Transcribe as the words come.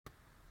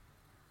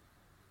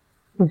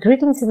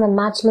Greetings in the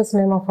matchless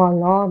name of our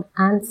Lord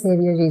and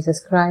Savior Jesus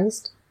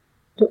Christ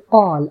to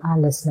all our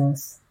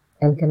listeners.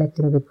 In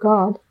Connecting with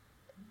God,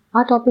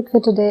 our topic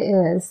for today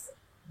is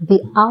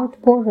the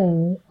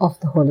outpouring of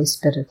the Holy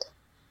Spirit.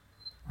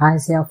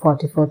 Isaiah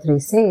 44:3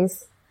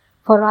 says,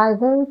 "For I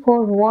will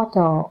pour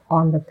water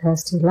on the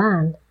thirsty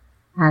land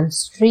and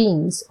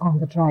streams on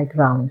the dry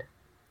ground.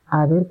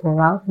 I will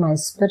pour out my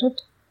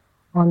Spirit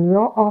on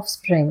your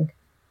offspring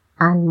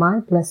and my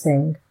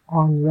blessing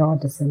on your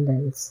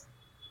descendants."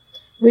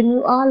 When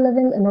you are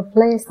living in a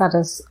place that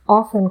is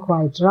often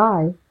quite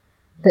dry,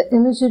 the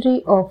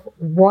imagery of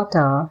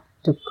water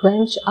to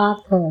quench our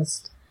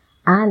thirst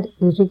and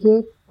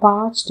irrigate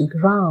parched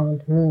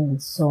ground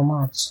means so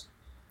much.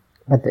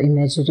 But the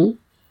imagery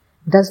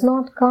does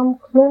not come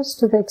close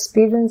to the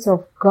experience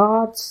of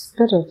God's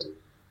Spirit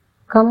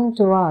coming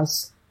to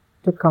us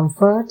to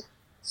comfort,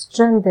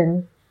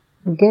 strengthen,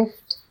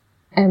 gift,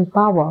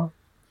 empower,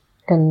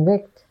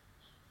 convict,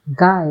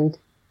 guide,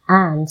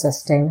 and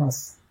sustain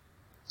us.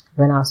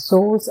 When our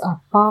souls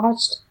are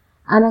parched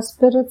and our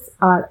spirits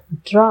are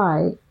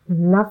dry,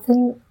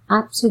 nothing,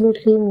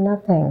 absolutely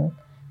nothing,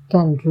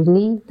 can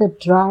relieve the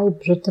dry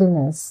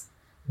brittleness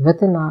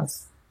within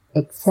us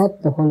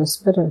except the Holy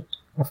Spirit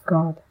of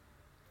God.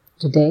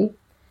 Today,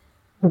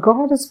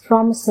 God is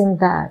promising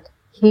that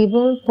He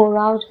will pour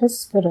out His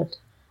Spirit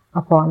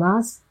upon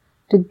us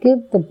to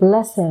give the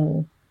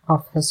blessing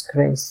of His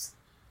grace.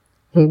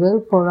 He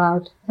will pour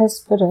out His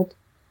Spirit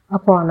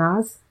upon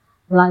us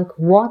like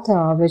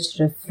water which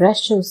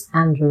refreshes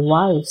and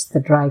revives the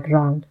dry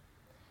ground.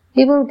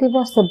 He will give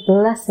us the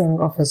blessing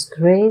of His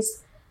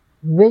grace,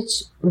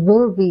 which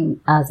will be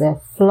as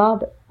a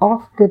flood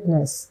of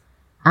goodness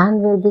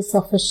and will be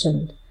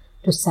sufficient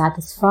to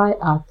satisfy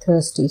our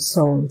thirsty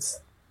souls.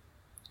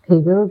 He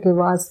will give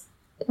us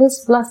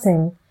His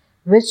blessing,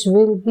 which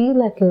will be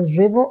like a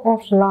river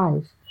of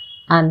life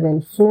and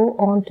will flow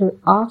on to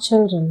our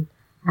children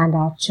and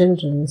our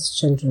children's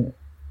children.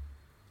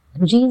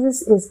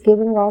 Jesus is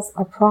giving us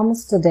a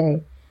promise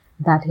today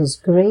that His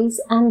grace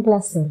and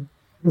blessing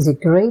is a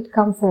great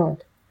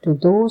comfort to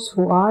those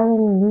who are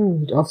in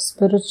need of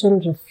spiritual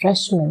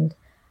refreshment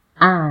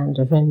and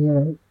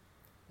renewal.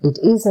 It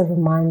is a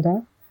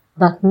reminder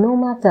that no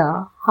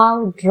matter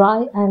how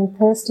dry and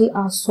thirsty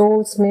our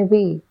souls may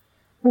be,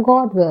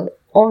 God will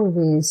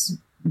always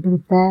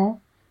be there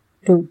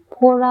to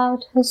pour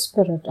out His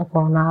Spirit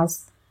upon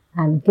us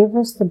and give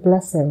us the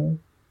blessing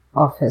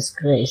of His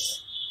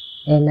grace.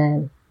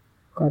 Amen.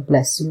 God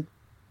bless you.